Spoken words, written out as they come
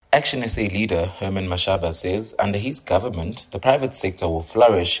ActionSA leader Herman Mashaba says under his government, the private sector will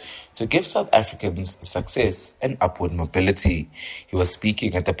flourish to give South Africans success and upward mobility. He was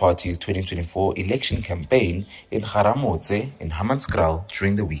speaking at the party's 2024 election campaign in Ga-Ramotse in Hammanskraal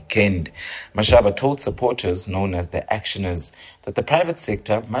during the weekend. Mashaba told supporters known as the Actioners that the private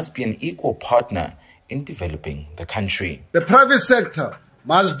sector must be an equal partner in developing the country. The private sector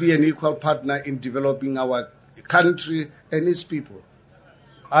must be an equal partner in developing our country and its people.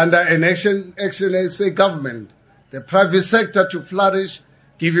 Under an ActionSA government, the private sector to flourish,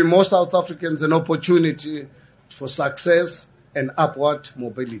 giving more South Africans an opportunity for success and upward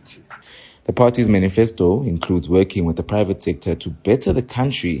mobility. The party's manifesto includes working with the private sector to better the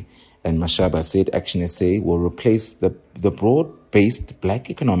country, and Mashaba said ActionSA will replace the broad-based black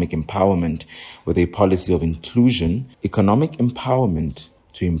economic empowerment with a policy of inclusion, economic empowerment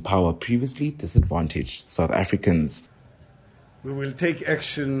to empower previously disadvantaged South Africans. We will take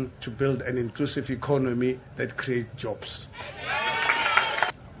action to build an inclusive economy that creates jobs.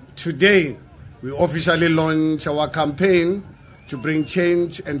 Today, we officially launch our campaign to bring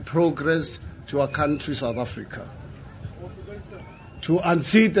change and progress to our country, South Africa. To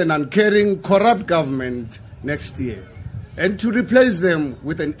unseat an uncaring, corrupt government next year, and to replace them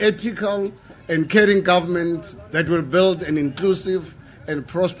with an ethical and caring government that will build an inclusive and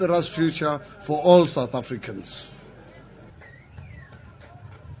prosperous future for all South Africans.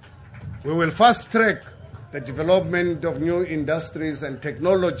 We will fast-track the development of new industries and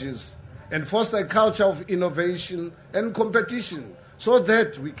technologies and foster a culture of innovation and competition so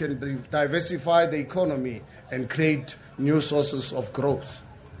that we can diversify the economy and create new sources of growth.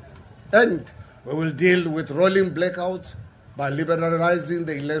 And we will deal with rolling blackouts by liberalizing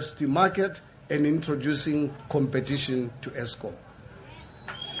the electricity market and introducing competition to Eskom.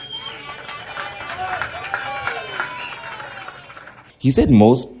 He said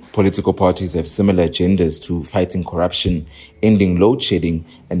most political parties have similar agendas to fighting corruption, ending load shedding,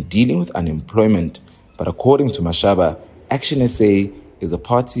 and dealing with unemployment. But according to Mashaba, ActionSA is a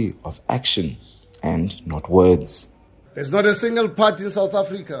party of action and not words. There's not a single party in South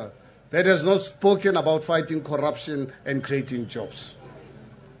Africa that has not spoken about fighting corruption and creating jobs.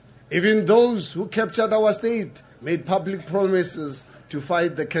 Even those who captured our state made public promises to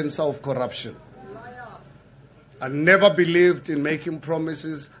fight the cancer of corruption. I never believed in making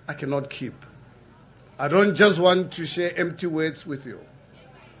promises I cannot keep. I don't just want to share empty words with you.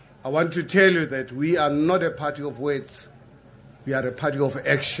 I want to tell you that we are not a party of words. We are a party of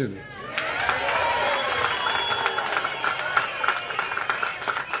action.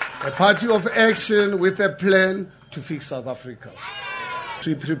 A party of action with a plan to fix South Africa.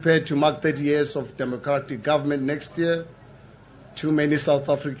 We prepare to mark 30 years of democratic government next year. Too many South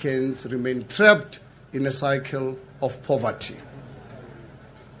Africans remain trapped in a cycle of poverty.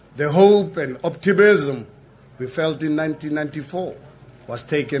 The hope and optimism we felt in 1994 was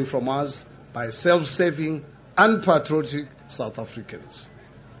taken from us by self-serving, unpatriotic South Africans.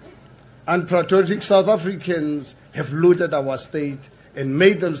 Unpatriotic South Africans have looted our state and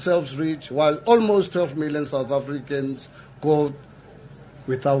made themselves rich while almost 12 million South Africans go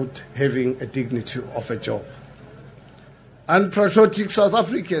without having a dignity of a job. Unpatriotic South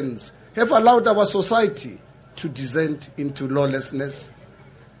Africans have allowed our society to descend into lawlessness,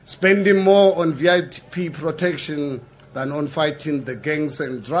 spending more on VIP protection than on fighting the gangs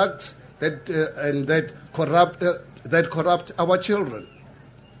and drugs that corrupt our children.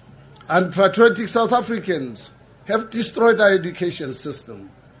 Unpatriotic South Africans have destroyed our education system,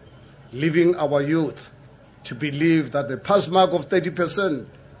 leaving our youth to believe that the pass mark of 30%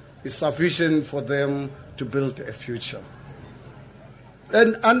 is sufficient for them to build a future.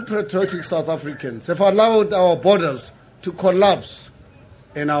 And unpatriotic South Africans have allowed our borders to collapse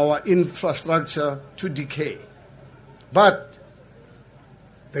and our infrastructure to decay. But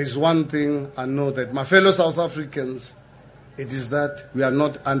there's one thing I know that my fellow South Africans, it is that we are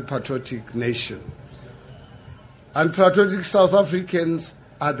not unpatriotic nation. Unpatriotic South Africans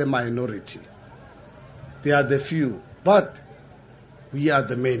are the minority. They are the few, but we are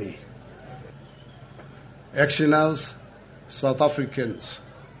the many. Actioners, South Africans.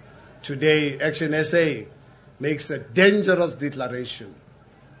 Today, ActionSA makes a dangerous declaration.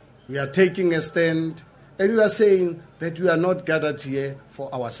 We are taking a stand and we are saying that we are not gathered here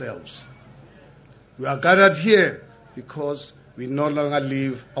for ourselves. We are gathered here because we no longer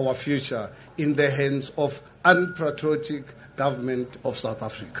leave our future in the hands of unpatriotic government of South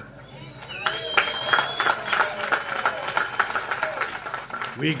Africa.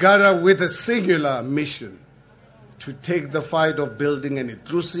 We gather with a singular mission to take the fight of building an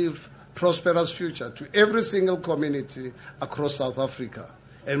inclusive, prosperous future to every single community across South Africa,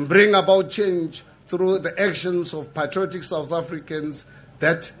 and bring about change through the actions of patriotic South Africans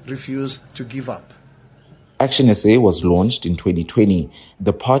that refuse to give up. ActionSA was launched in 2020.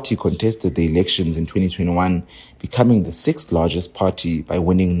 The party contested the elections in 2021, becoming the sixth largest party by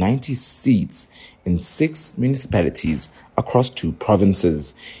winning 90 seats in 6 municipalities across 2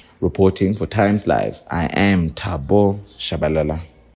 provinces. Reporting for Times Live, I am Thabo Shabalala.